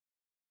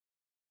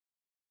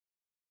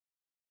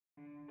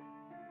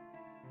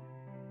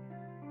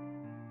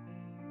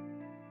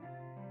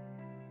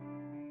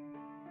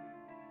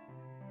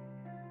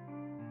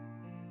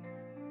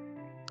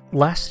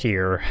Last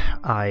year,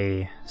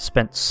 I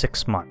spent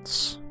 6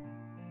 months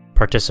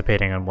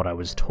participating in what I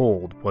was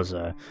told was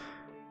a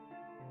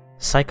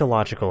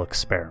psychological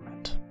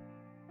experiment.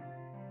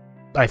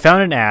 I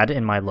found an ad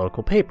in my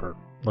local paper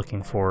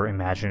looking for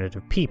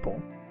imaginative people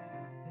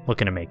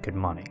looking to make good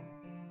money.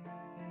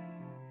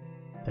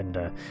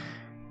 And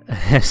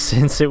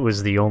since it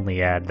was the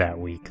only ad that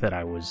week that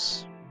I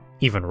was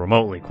even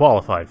remotely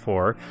qualified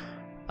for,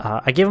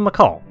 I gave them a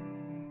call,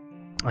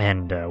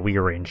 and we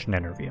arranged an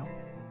interview.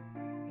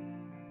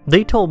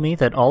 They told me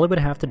that all I would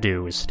have to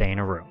do is stay in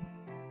a room,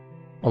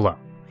 alone,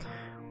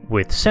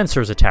 with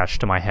sensors attached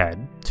to my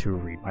head to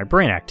read my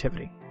brain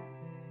activity.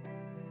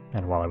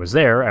 And while I was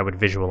there, I would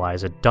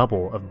visualize a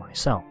double of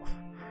myself.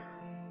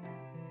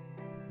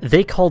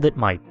 They called it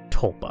my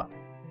tulpa.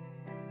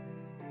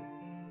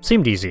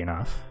 Seemed easy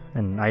enough,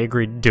 and I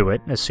agreed to do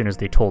it as soon as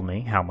they told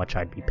me how much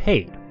I'd be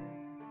paid.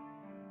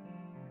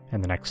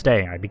 And the next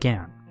day, I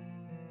began.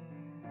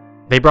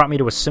 They brought me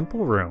to a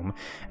simple room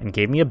and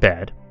gave me a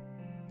bed,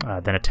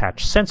 then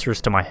attached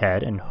sensors to my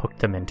head and hooked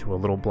them into a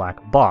little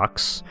black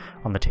box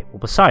on the table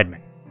beside me.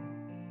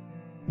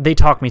 They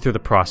talked me through the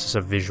process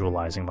of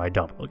visualizing my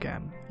double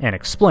again, and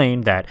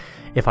explained that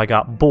if I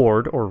got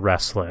bored or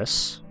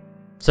restless,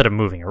 instead of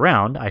moving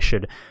around, I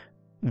should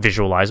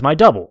visualize my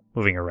double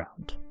moving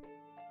around,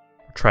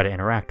 or try to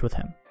interact with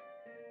him,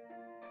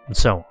 and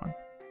so on.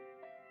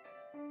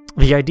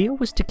 The idea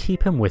was to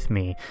keep him with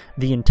me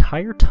the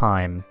entire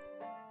time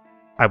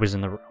I was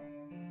in the room.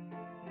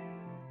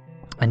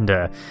 And,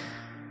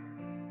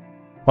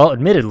 well,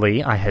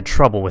 admittedly, I had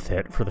trouble with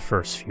it for the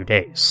first few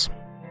days.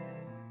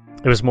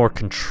 It was more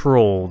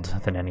controlled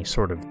than any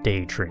sort of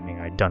daydreaming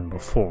I'd done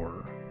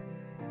before.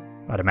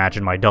 I'd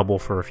imagine my double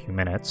for a few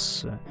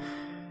minutes,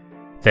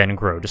 then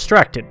grow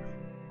distracted.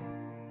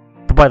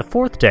 But by the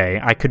 4th day,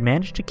 I could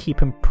manage to keep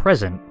him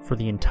present for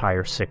the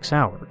entire 6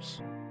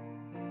 hours.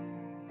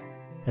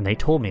 And they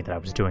told me that I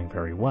was doing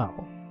very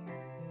well.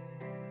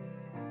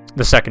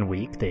 The second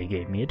week, they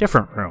gave me a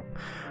different room,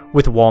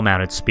 with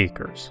wall-mounted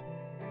speakers.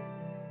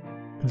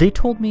 They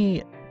told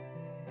me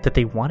that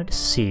they wanted to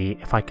see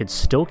if I could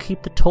still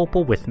keep the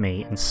tulpa with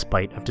me in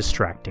spite of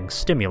distracting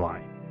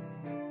stimuli.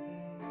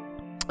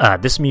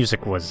 This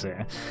music was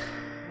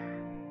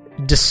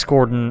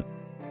discordant,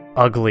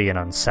 ugly, and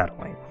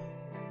unsettling.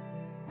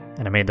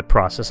 And it made the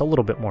process a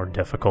little bit more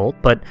difficult,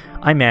 but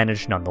I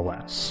managed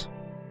nonetheless.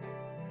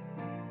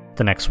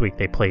 The next week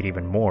they played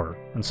even more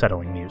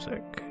unsettling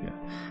music,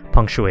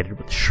 punctuated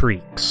with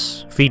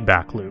shrieks,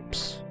 feedback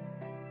loops,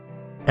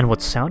 and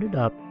what sounded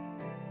up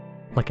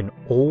like an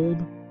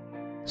old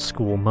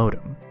school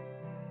modem.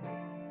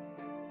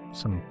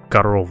 Some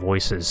guttural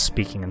voices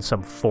speaking in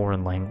some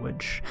foreign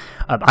language.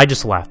 I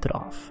just laughed it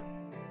off,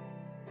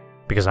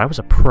 because I was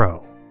a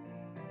pro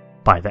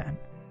by then.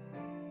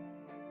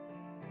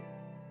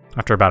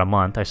 After about a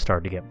month, I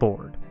started to get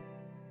bored.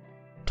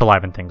 To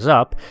liven things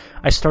up,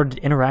 I started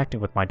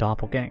interacting with my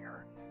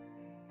doppelganger.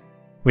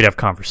 We'd have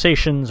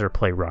conversations or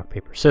play rock,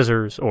 paper,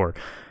 scissors, or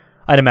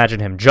I'd imagine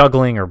him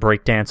juggling or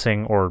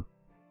breakdancing or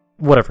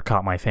whatever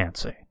caught my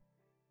fancy.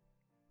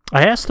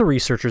 I asked the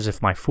researchers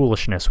if my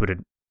foolishness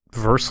would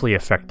adversely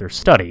affect their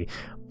study,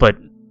 but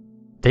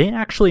they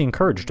actually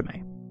encouraged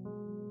me.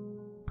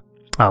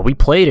 We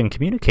played and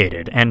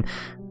communicated, and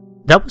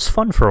that was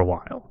fun for a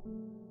while.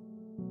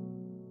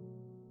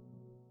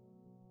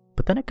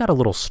 But then it got a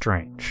little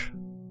strange.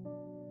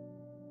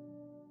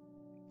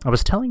 I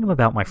was telling him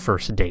about my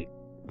first date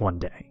one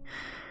day,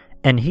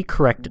 and he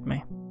corrected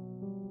me.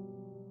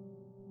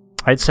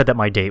 I'd said that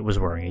my date was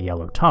wearing a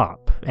yellow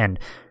top, and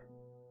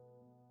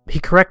he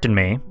corrected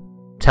me,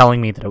 telling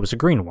me that it was a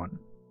green one.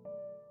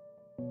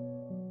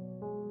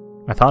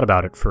 I thought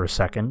about it for a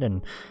second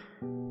and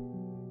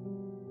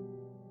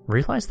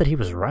realized that he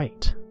was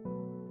right.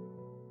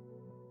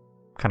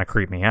 Kind of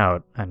creeped me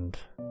out, and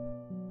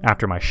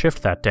after my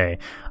shift that day,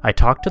 I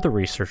talked to the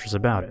researchers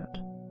about it.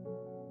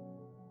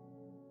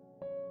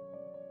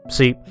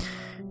 See,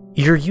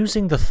 you're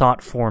using the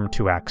thought form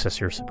to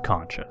access your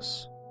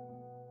subconscious,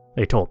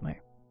 they told me.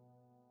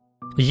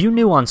 You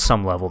knew on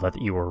some level that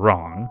you were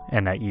wrong,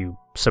 and that you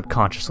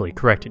subconsciously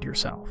corrected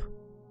yourself.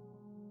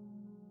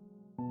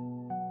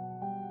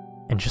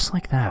 And just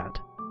like that,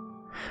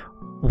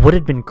 what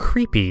had been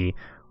creepy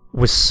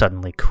was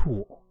suddenly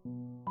cool.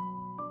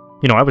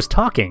 I was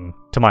talking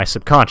to my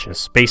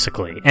subconscious,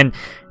 basically, and,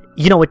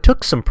 it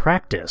took some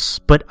practice,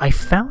 but I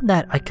found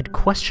that I could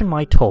question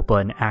my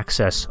tulpa and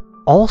access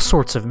all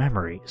sorts of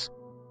memories.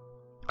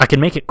 I could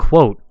make it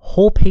quote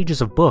whole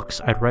pages of books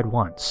I'd read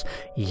once,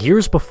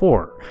 years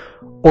before,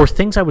 or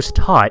things I was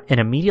taught and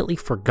immediately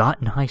forgot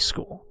in high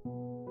school.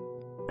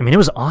 It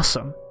was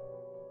awesome.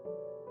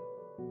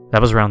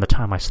 That was around the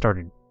time I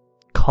started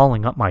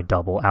calling up my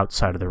double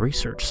outside of the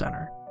research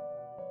center.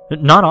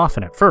 Not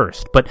often at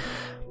first, but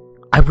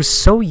I was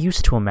so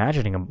used to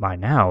imagining him by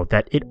now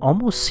that it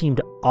almost seemed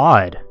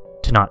odd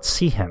to not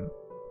see him.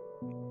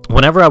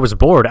 Whenever I was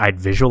bored, I'd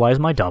visualize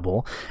my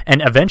double,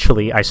 and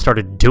eventually I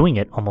started doing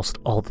it almost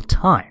all the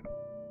time.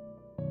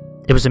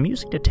 It was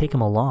amusing to take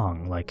him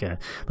along, like an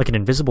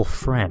invisible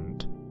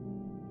friend.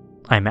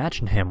 I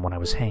imagined him when I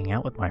was hanging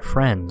out with my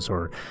friends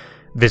or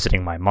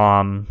visiting my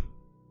mom.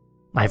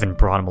 I even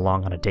brought him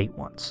along on a date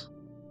once.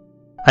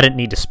 I didn't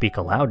need to speak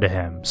aloud to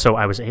him, so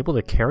I was able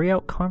to carry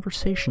out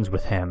conversations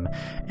with him,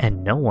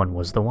 and no one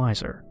was the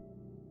wiser.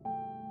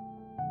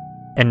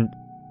 And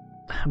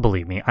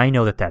believe me, I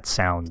know that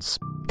sounds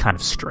kind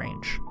of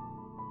strange,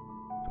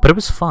 but it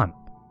was fun.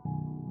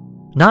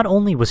 Not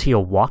only was he a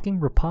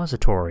walking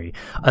repository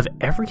of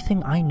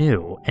everything I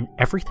knew and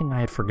everything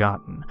I had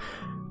forgotten,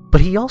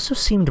 but he also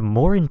seemed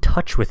more in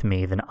touch with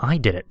me than I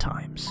did at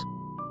times.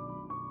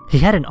 He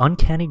had an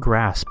uncanny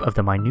grasp of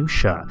the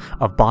minutiae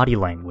of body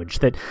language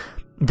that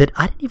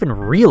I didn't even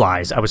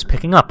realize I was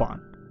picking up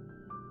on.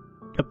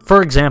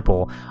 For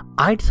example,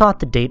 I'd thought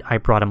the date I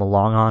brought him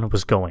along on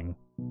was going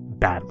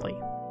badly.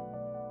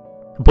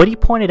 But he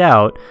pointed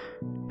out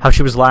how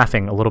she was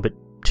laughing a little bit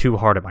too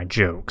hard at my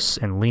jokes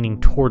and leaning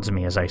towards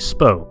me as I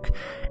spoke,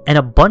 and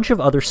a bunch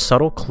of other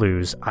subtle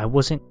clues I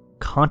wasn't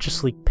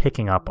consciously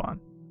picking up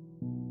on.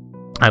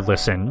 I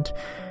listened,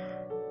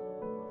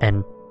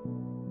 and,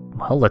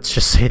 well, let's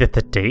just say that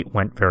the date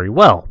went very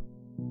well.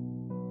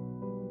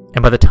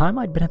 And by the time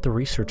I'd been at the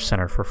research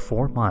center for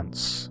 4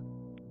 months,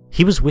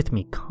 he was with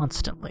me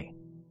constantly.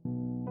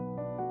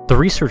 The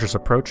researchers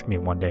approached me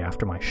one day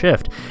after my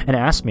shift and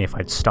asked me if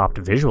I'd stopped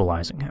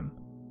visualizing him.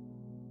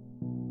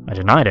 I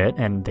denied it,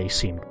 and they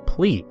seemed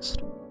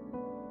pleased.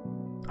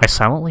 I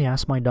silently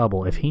asked my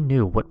double if he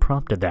knew what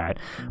prompted that,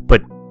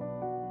 but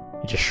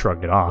he just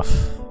shrugged it off,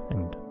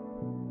 and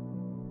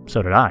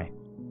so did I.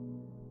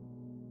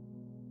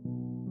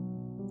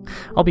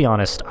 I'll be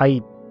honest,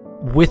 I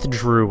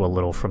withdrew a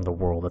little from the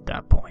world at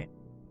that point.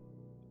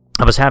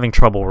 I was having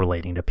trouble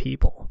relating to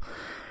people.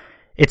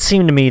 It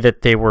seemed to me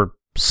that they were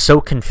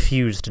so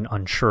confused and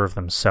unsure of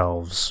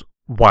themselves,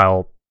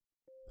 while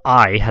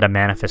I had a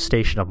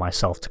manifestation of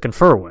myself to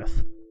confer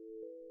with.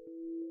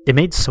 It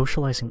made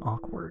socializing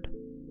awkward.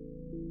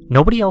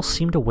 Nobody else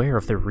seemed aware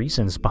of the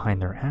reasons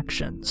behind their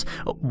actions,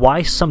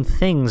 why some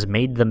things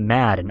made them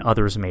mad and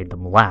others made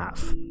them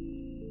laugh.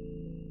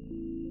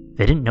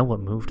 They didn't know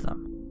what moved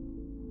them.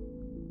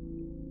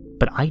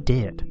 But I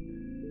did.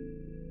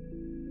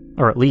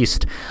 Or at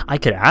least, I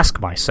could ask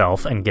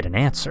myself and get an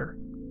answer.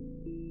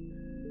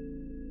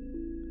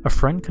 A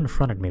friend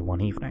confronted me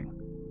one evening.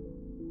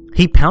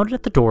 He pounded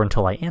at the door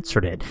until I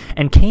answered it,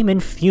 and came in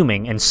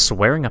fuming and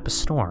swearing up a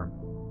storm.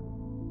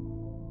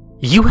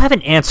 You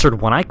haven't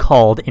answered when I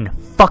called in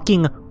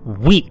fucking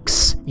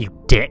weeks, you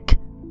dick.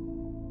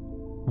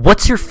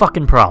 What's your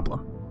fucking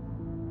problem?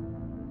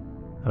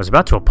 I was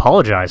about to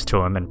apologize to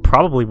him and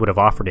probably would have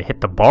offered to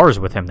hit the bars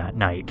with him that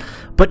night,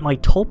 but my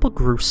tulpa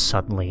grew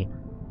suddenly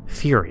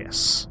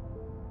furious.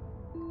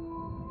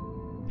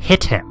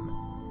 Hit him,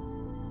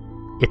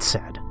 it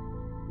said.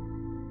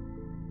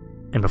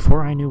 And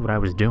before I knew what I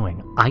was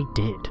doing, I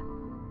did.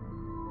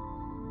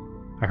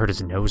 I heard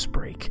his nose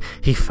break.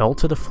 He fell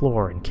to the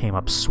floor and came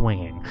up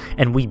swinging,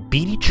 and we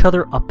beat each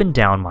other up and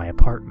down my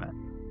apartment.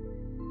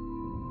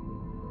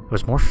 I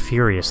was more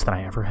furious than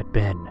I ever had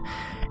been,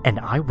 and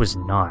I was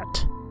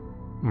not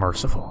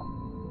merciful.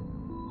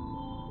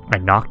 I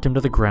knocked him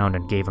to the ground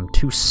and gave him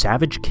 2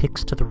 savage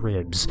kicks to the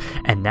ribs,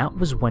 and that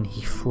was when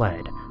he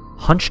fled,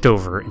 hunched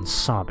over and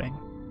sobbing.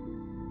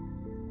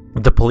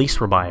 The police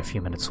were by a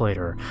few minutes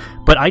later,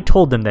 but I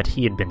told them that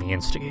he had been the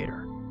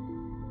instigator.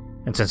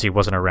 And since he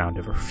wasn't around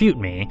to refute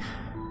me,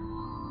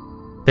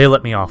 they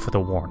let me off with a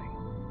warning.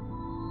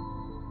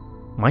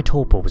 My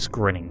tulpa was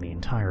grinning the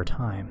entire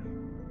time.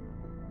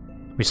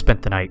 We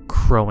spent the night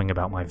crowing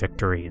about my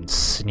victory and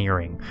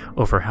sneering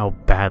over how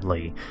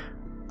badly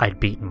I'd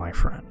beaten my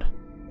friend.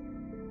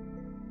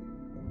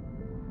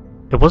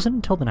 It wasn't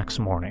until the next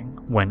morning,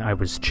 when I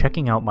was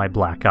checking out my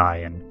black eye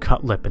and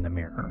cut lip in the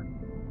mirror,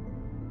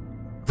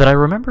 that I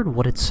remembered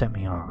what had set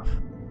me off.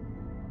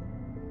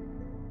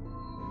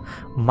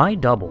 My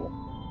double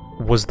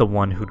was the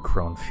one who'd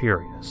grown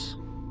furious,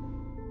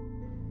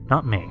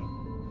 not me.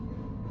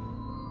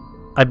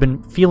 I'd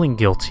been feeling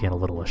guilty and a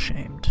little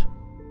ashamed,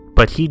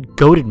 but he'd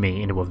goaded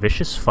me into a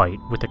vicious fight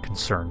with a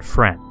concerned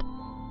friend.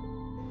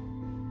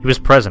 He was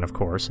present, of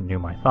course, and knew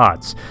my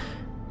thoughts.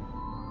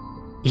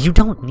 You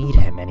don't need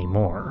him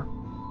anymore.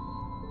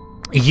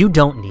 You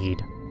don't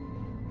need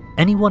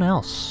anyone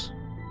else,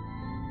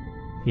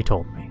 he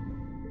told me.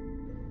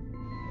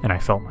 And I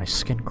felt my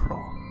skin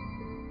crawl.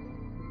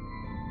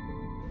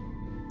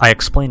 I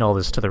explained all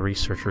this to the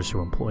researchers who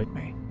employed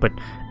me, but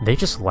they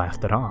just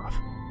laughed it off.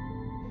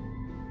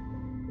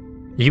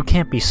 You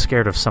can't be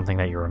scared of something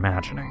that you're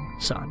imagining,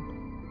 son,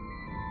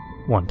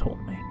 one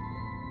told me.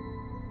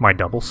 My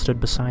double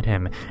stood beside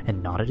him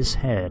and nodded his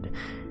head,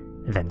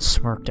 then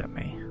smirked at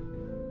me.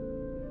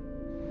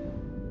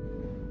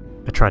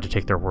 I tried to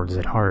take their words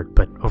at heart,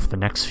 but over the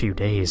next few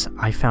days,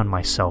 I found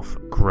myself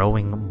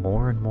growing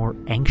more and more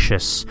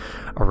anxious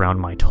around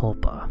my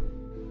tulpa.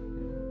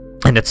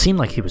 And it seemed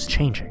like he was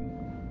changing.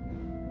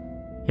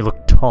 He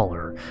looked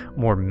taller,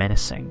 more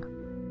menacing.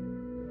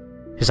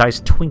 His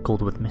eyes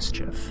twinkled with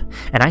mischief,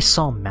 and I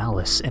saw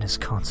malice in his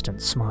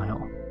constant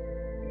smile.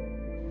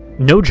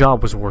 No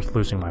job was worth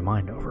losing my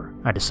mind over,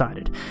 I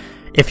decided,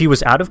 If he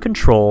was out of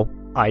control,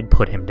 I'd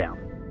put him down.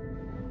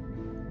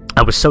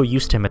 I was so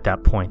used to him at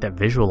that point that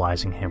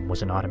visualizing him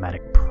was an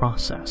automatic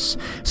process,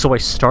 so I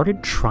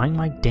started trying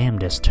my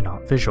damnedest to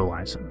not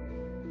visualize him.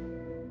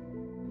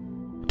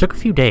 It took a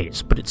few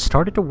days, but it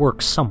started to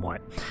work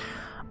somewhat.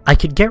 I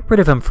could get rid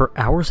of him for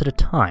hours at a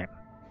time,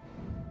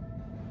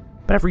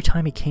 but every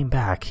time he came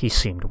back, he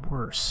seemed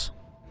worse.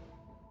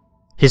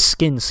 His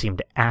skin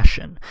seemed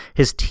ashen,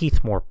 his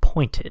teeth more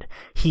pointed.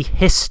 He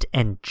hissed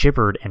and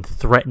gibbered and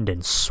threatened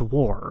and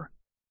swore.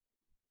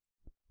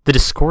 The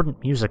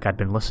discordant music I'd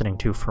been listening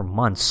to for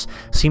months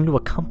seemed to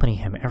accompany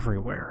him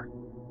everywhere.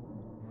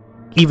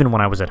 Even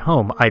when I was at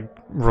home, I'd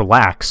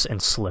relax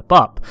and slip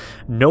up,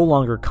 no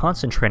longer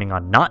concentrating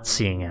on not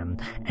seeing him,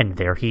 and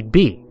there he'd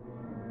be,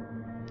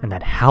 and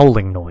that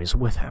howling noise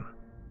with him.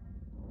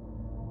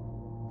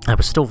 I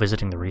was still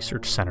visiting the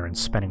research center and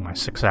spending my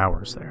 6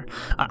 hours there.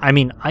 I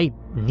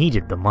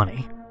needed the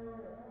money.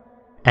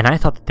 And I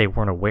thought that they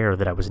weren't aware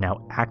that I was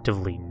now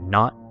actively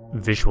not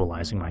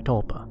visualizing my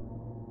tulpa.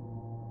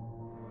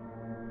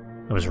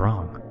 I was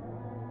wrong.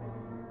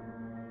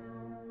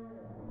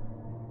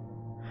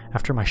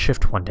 After my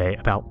shift one day,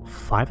 about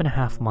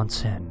 5.5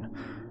 months in,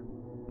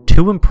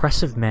 2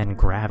 impressive men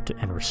grabbed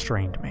and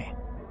restrained me.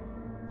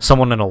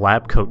 Someone in a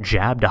lab coat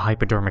jabbed a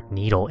hypodermic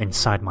needle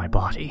inside my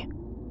body.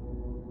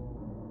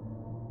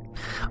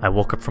 I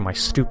woke up from my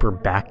stupor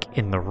back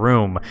in the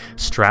room,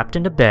 strapped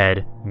into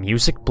bed,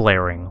 music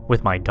blaring,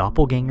 with my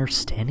doppelganger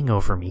standing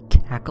over me,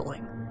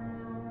 cackling.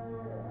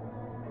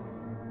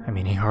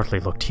 He hardly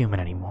looked human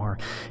anymore.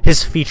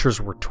 His features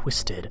were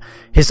twisted,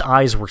 his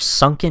eyes were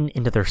sunken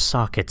into their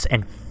sockets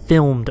and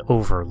filmed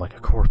over like a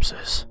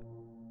corpse's.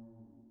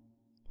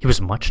 He was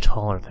much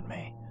taller than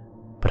me,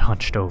 but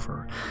hunched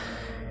over.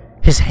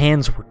 His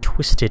hands were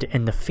twisted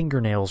and the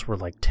fingernails were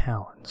like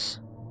talons.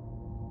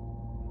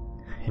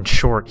 In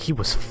short, he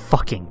was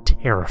fucking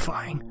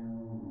terrifying.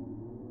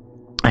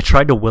 I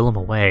tried to will him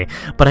away,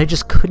 but I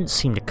just couldn't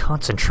seem to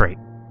concentrate.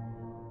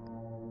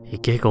 He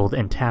giggled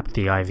and tapped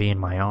the IV in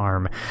my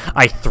arm.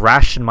 I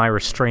thrashed in my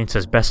restraints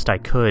as best I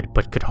could,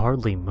 but could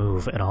hardly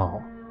move at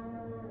all.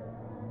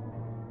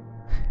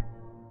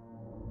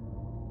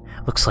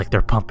 Looks like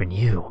they're pumping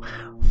you,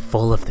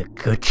 full of the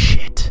good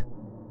shit.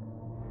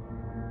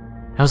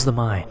 How's the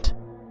mind?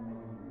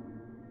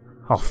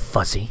 All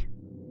fuzzy?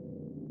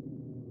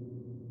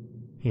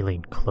 He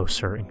leaned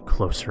closer and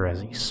closer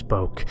as he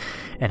spoke,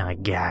 and I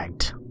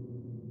gagged.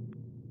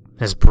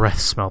 His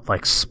breath smelled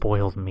like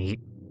spoiled meat.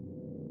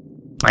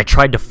 I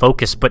tried to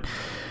focus, but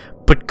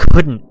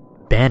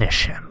couldn't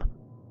banish him.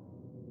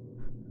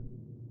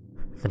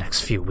 The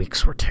next few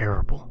weeks were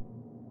terrible.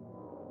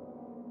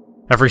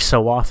 Every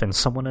so often,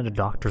 someone in a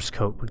doctor's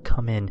coat would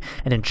come in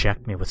and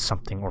inject me with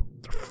something or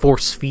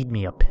force-feed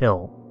me a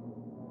pill.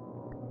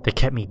 They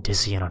kept me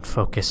dizzy and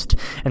unfocused,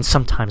 and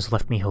sometimes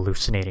left me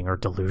hallucinating or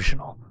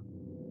delusional.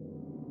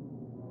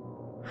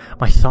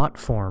 My thought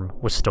form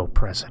was still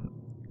present,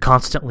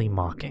 constantly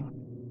mocking.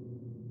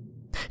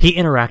 He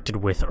interacted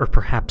with, or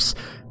perhaps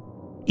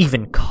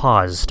even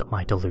caused,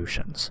 my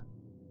delusions.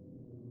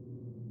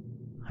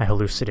 I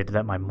hallucinated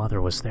that my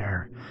mother was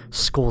there,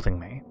 scolding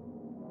me.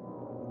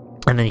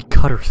 And then he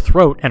cut her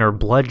throat and her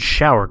blood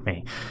showered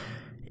me.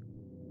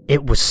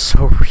 It was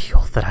so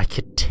real that I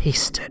could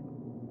taste it.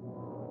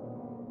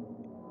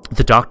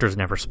 The doctors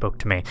never spoke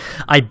to me.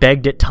 I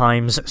begged at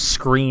times,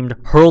 screamed,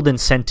 hurled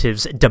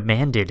incentives,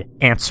 demanded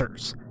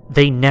answers.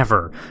 They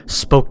never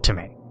spoke to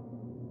me.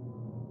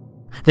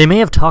 They may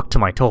have talked to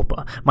my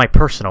tulpa, my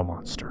personal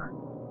monster,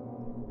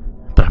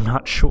 but I'm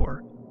not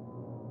sure.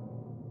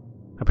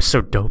 I was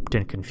so doped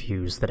and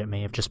confused that it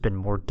may have just been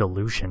more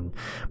delusion,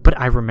 but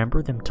I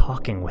remember them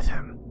talking with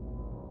him.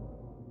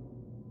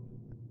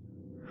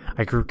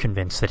 I grew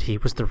convinced that he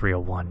was the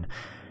real one,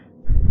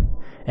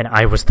 and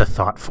I was the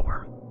thought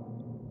form.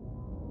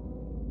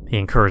 He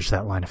encouraged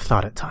that line of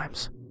thought at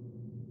times.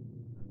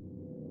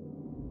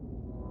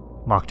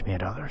 Mocked me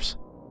at others.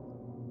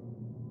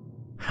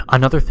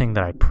 Another thing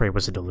that I pray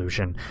was a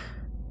delusion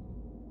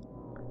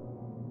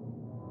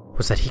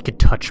was that he could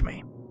touch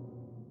me.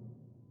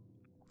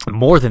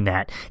 More than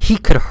that, he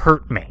could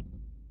hurt me.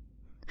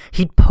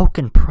 He'd poke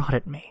and prod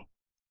at me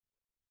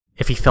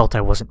if he felt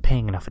I wasn't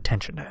paying enough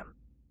attention to him.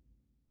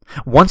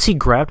 Once he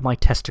grabbed my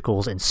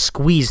testicles and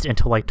squeezed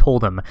until I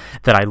told him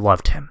that I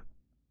loved him.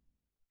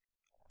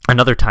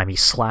 Another time he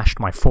slashed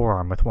my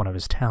forearm with one of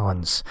his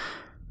talons,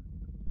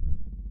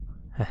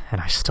 and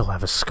I still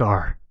have a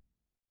scar.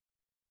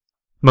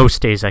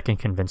 Most days I can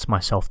convince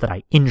myself that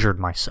I injured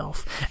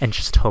myself and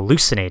just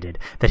hallucinated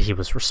that he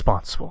was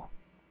responsible.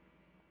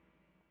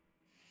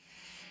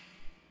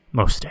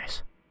 Most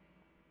days.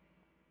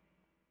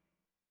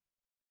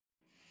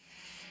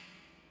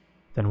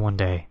 Then one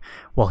day,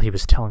 while he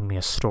was telling me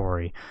a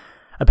story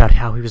about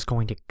how he was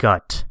going to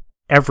gut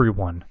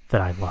everyone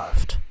that I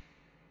loved,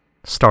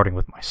 starting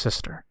with my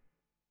sister,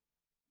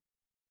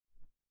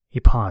 he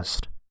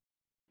paused.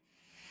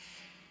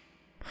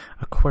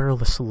 A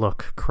querulous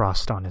look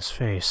crossed on his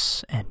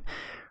face and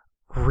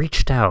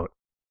reached out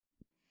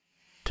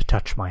to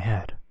touch my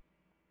head.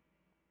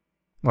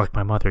 like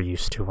my mother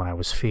used to when I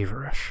was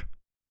feverish.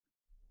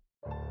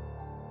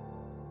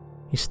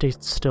 He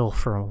stayed still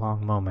for a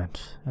long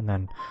moment, and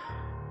then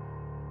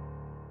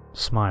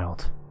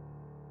smiled.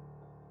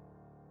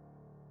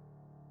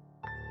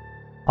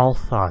 All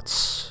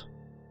thoughts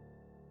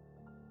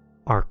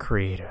are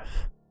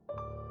creative,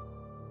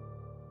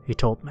 he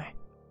told me.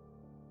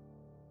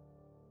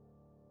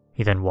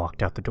 He then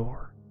walked out the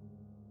door.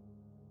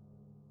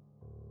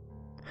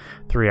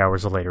 3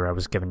 hours later, I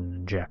was given an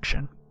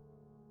injection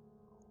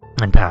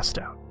and passed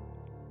out.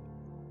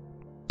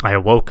 I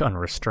awoke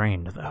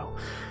unrestrained, though.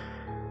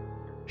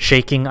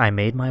 Shaking, I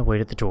made my way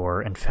to the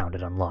door and found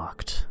it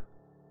unlocked.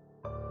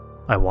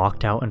 I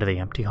walked out into the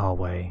empty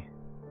hallway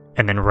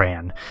and then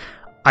ran.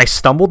 I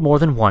stumbled more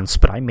than once,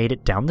 but I made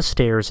it down the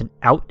stairs and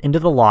out into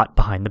the lot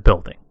behind the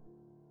building.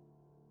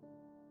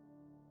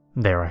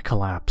 There I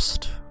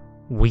collapsed,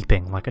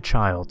 weeping like a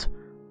child.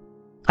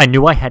 I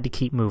knew I had to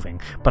keep moving,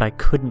 but I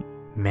couldn't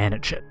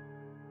manage it.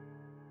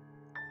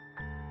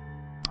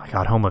 I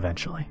got home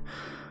eventually.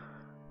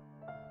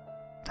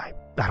 I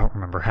don't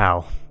remember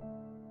how.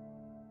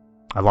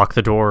 I locked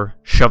the door,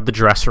 shoved the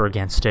dresser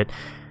against it,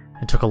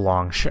 and took a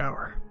long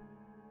shower.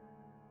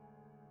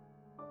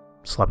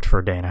 Slept for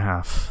a day and a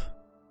half.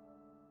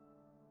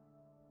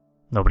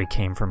 Nobody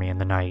came for me in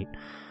the night.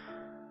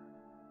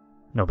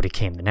 Nobody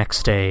came the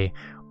next day,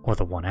 or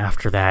the one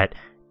after that.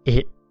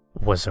 It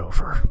was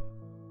over.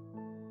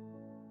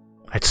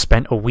 I'd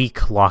spent a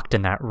week locked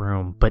in that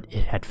room, but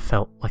it had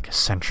felt like a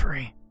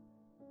century.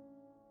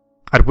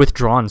 I'd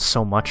withdrawn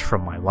so much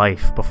from my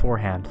life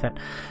beforehand that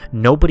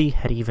nobody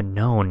had even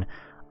known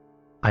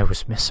I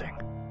was missing.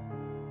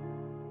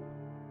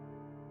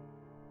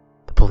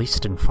 The police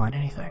didn't find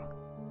anything.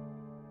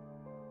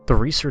 The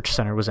research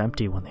center was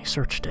empty when they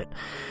searched it.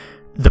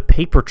 The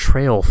paper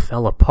trail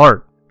fell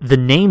apart. The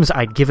names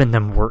I'd given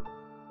them were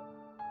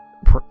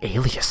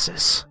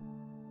aliases.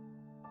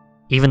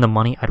 Even the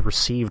money I'd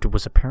received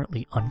was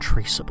apparently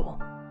untraceable.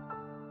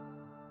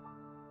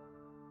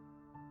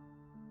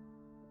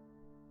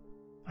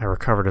 I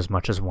recovered as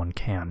much as one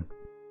can.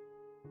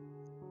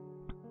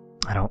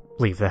 I don't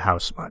leave the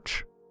house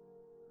much,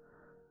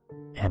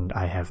 and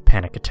I have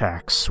panic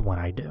attacks when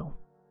I do.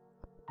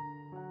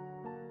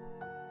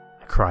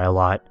 I cry a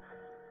lot.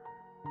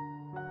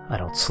 I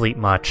don't sleep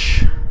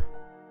much,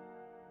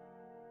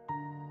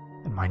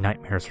 and my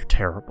nightmares are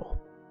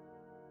terrible.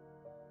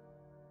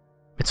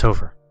 It's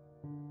over,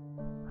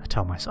 I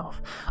tell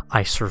myself.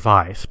 I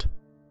survived.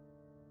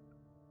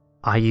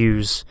 I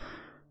use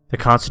the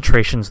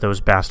concentrations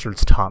those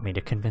bastards taught me to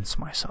convince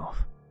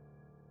myself.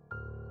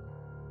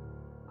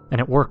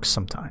 And it works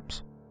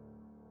sometimes.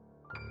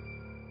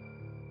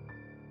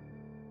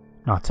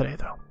 Not today,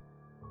 though.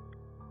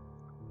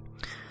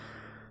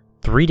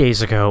 3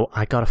 days ago,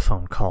 I got a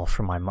phone call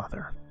from my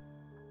mother.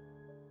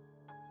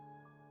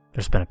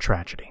 There's been a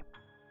tragedy.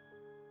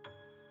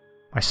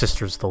 My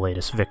sister's the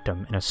latest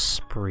victim in a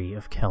spree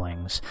of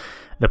killings,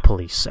 the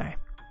police say.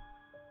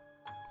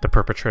 The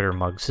perpetrator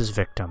mugs his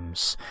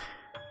victims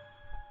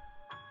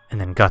and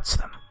then guts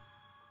them.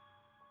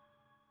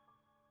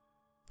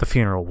 The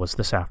funeral was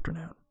this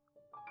afternoon.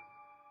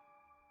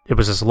 It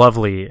was as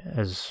lovely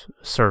as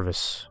a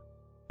service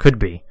could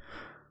be,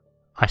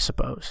 I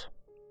suppose.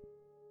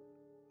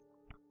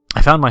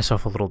 I found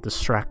myself a little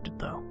distracted,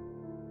 though.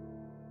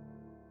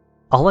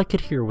 All I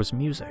could hear was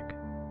music,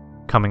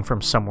 coming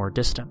from somewhere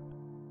distant.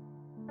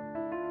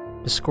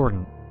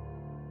 Discordant,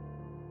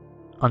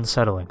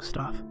 unsettling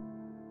stuff.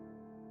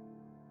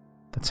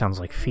 That sounds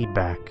like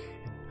feedback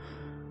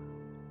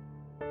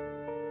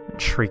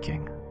and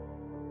shrieking,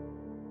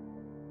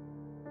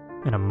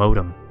 and a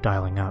modem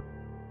dialing up.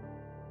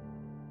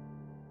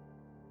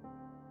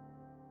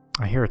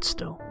 I hear it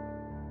still.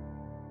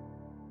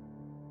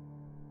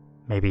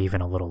 Maybe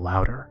even a little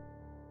louder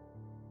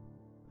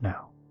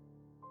now.